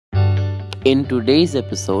In today's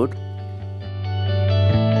episode,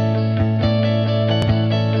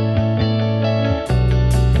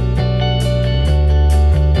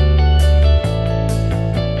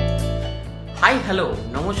 Hi, hello,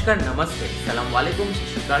 namaskar, namaste, salam alaikum,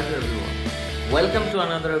 shishikal to everyone. Welcome to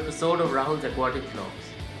another episode of Rahul's Aquatic Vlogs.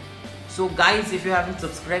 So guys, if you haven't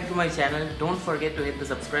subscribed to my channel, don't forget to hit the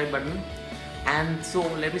subscribe button. And so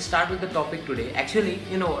let me start with the topic today. Actually,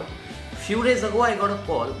 you know what? Few days ago I got a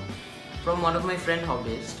call from one of my friend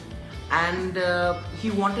hobbyists, and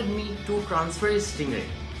he wanted me to transfer his stingray.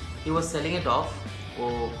 He was selling it off,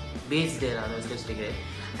 वो बेच दे रहा था उसका stingray.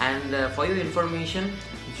 And for your information,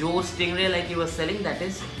 जो stingray like he was selling, that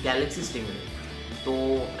is Galaxy stingray.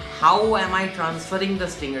 So how am I transferring the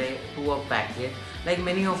stingray to a packet? Like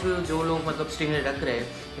many of you जो लोग मतलब stingray रख रहे हैं,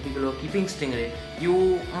 people who are keeping stingray,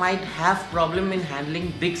 you might have problem in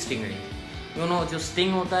handling big stingray. You know, जो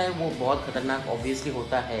sting होता है वो बहुत खतरनाक obviously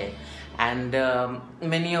होता है, and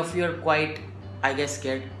many of you are quite, I guess,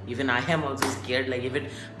 scared. Even I am also scared. Like if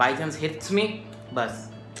it by chance hits me, bas,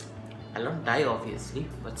 I'll not die obviously,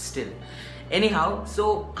 but still. Anyhow,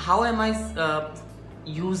 so how am I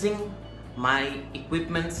using my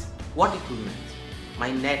equipments? What equipments?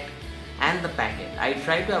 My net and the packet. I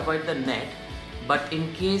try to avoid the net, but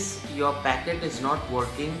in case your packet is not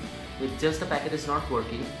working, with just the packet is not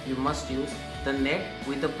working, you must use the net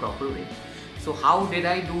with the proper way. So how did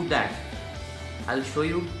I do that? I'll show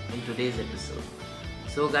you in today's episode.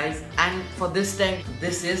 So guys, and for this tank,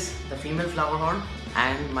 this is the female flower horn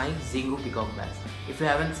and my Zingo peacock bass. If you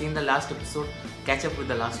haven't seen the last episode, catch up with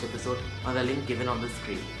the last episode on the link given on the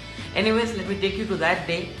screen. Anyways, let me take you to that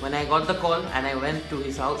day when I got the call and I went to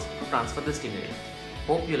his house to transfer the stingray.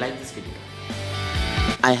 Hope you like this video.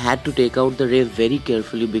 I had to take out the ray very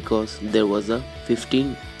carefully because there was a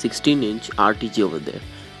 16 inch RTG over there,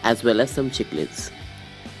 as well as some chicklets.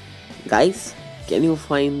 Guys, can you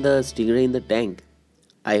find the stingray in the tank?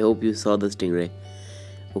 I hope you saw the stingray.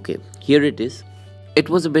 Okay, here it is. It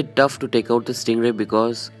was a bit tough to take out the stingray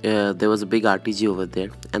because there was a big RTG over there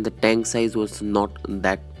and the tank size was not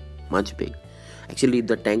that much big. Actually,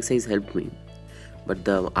 the tank size helped me, but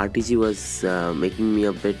the RTG was making me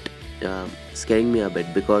a bit, scaring me a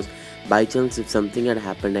bit, because by chance if something had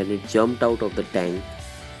happened and it jumped out of the tank,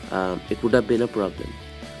 it would have been a problem.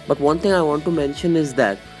 But one thing I want to mention is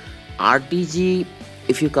that RTG,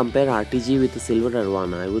 if you compare RTG with the silver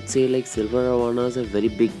arowana, I would say like silver arowanas are very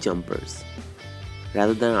big jumpers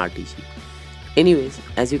rather than RTG. Anyways,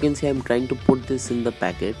 as you can see, I'm trying to put this in the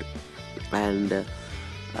packet, and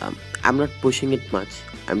I'm not pushing it much.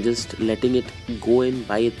 I'm just letting it go in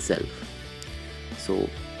by itself. So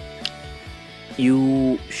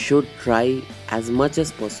you should try as much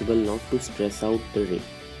as possible not to stress out the ray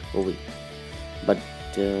over. But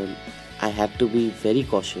I had to be very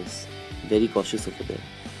cautious over there,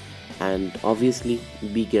 and obviously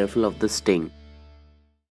be careful of the sting.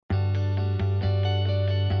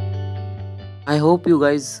 I hope you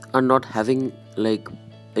guys are not having like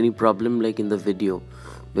any problem like in the video,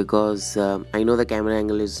 because I know the camera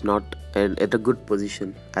angle is not at a good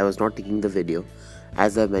position. I was not taking the video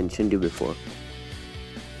as I mentioned you before.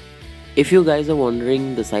 If you guys are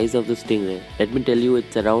wondering the size of the stingray, let me tell you,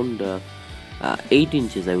 it's around 8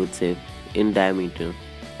 inches, I would say, in diameter,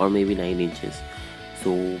 or maybe 9 inches.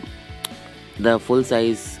 So the full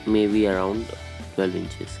size may be around 12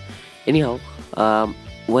 inches. Anyhow,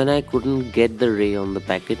 when I couldn't get the ray on the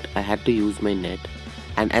packet, I had to use my net,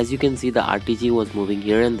 and as you can see, the RTG was moving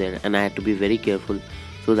here and there, and I had to be very careful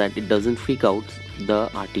so that it doesn't freak out the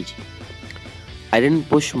RTG. I didn't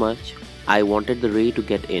push much. I wanted the ray to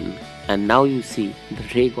get in, and now you see the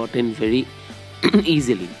ray got in very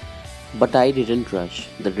easily. But I didn't rush.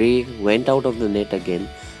 The ray went out of the net again,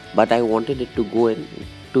 but I wanted it to go in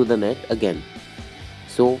to the net again.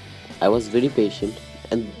 So I was very patient,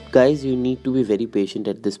 and guys, you need to be very patient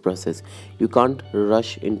at this process. You can't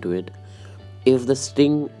rush into it. If the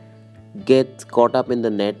sting gets caught up in the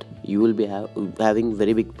net, you will be having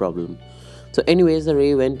very big problem. So anyways, the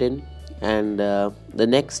ray went in, and the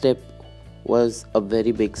next step was a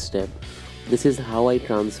very big step. This is how I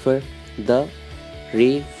transfer the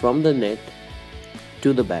ray from the net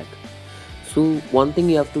to the bag. So one thing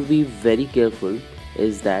you have to be very careful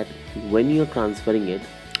is that when you're transferring it,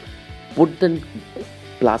 put the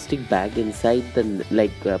plastic bag inside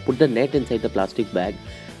the put the net inside the plastic bag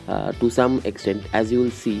to some extent, as you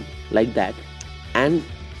will see, like that, and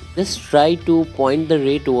just try to point the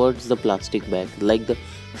ray towards the plastic bag. Like the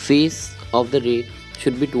face of the ray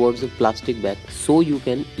should be towards the plastic bag, so you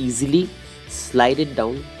can easily slide it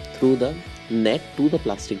down through the net to the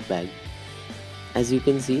plastic bag. As you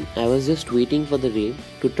can see, I was just waiting for the ray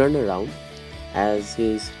to turn around, as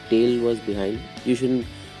his tail was behind. You shouldn't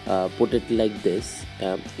put it like this.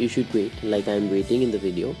 You should wait like I'm waiting in the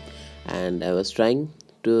video, and I was trying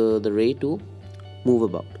to the ray to move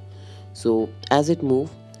about. So as it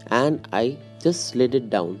moved, and I just slid it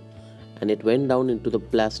down, and it went down into the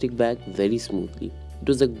plastic bag very smoothly. It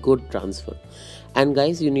was a good transfer. And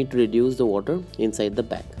guys, you need to reduce the water inside the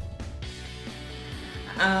bag.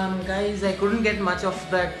 Guys, I couldn't get much of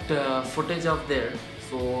that footage of there.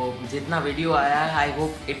 So jitna video aaya, I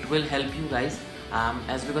hope it will help you guys.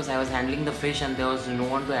 As because I was handling the fish and there was no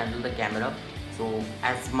one to handle the camera. So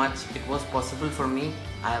as much it was possible for me,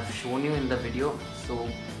 I have shown you in the video. So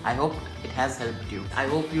I hope it has helped you. I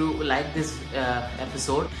hope you like this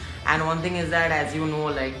episode. And one thing is that, as you know,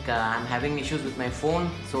 like I'm having issues with my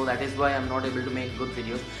phone, so that is why I'm not able to make good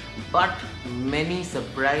videos. But many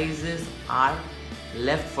surprises are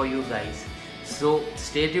left for you guys. So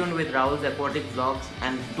stay tuned with Rahul's Aquatic Vlogs,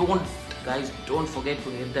 and don't forget to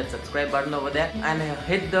hit that subscribe button over there and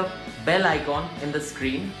hit the bell icon in the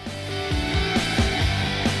screen,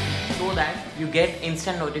 so that you get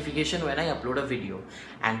instant notification when I upload a video.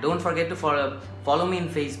 And don't forget to follow me in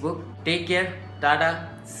Facebook. Take care, tada,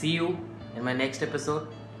 see you in my next episode.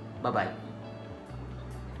 Bye bye.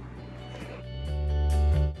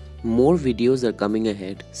 More videos are coming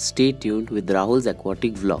ahead. Stay tuned with Rahul's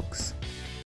Aquatic Vlogs.